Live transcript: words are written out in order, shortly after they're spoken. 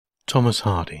Thomas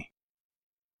Hardy,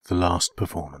 The Last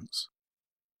Performance.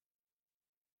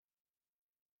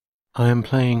 "I am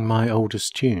playing my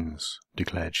oldest tunes,"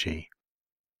 declared she,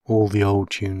 "all the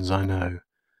old tunes I know,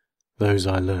 those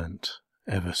I learnt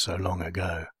ever so long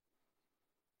ago."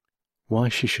 Why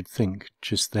she should think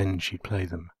just then she'd play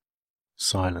them,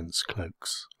 silence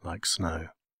cloaks like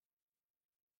snow.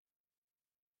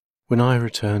 When I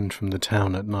returned from the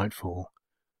town at nightfall,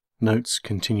 notes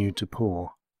continued to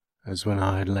pour, as when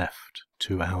I had left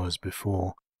 2 hours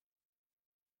before.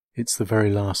 "It's the very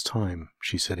last time,"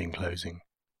 she said in closing.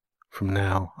 "From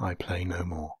now I play no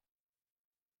more."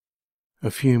 A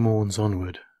few morns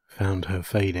onward found her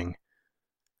fading,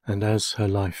 and as her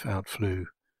life outflew,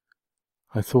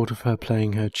 I thought of her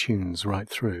playing her tunes right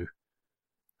through,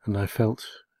 and I felt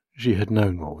she had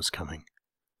known what was coming,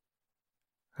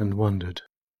 and wondered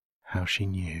how she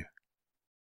knew.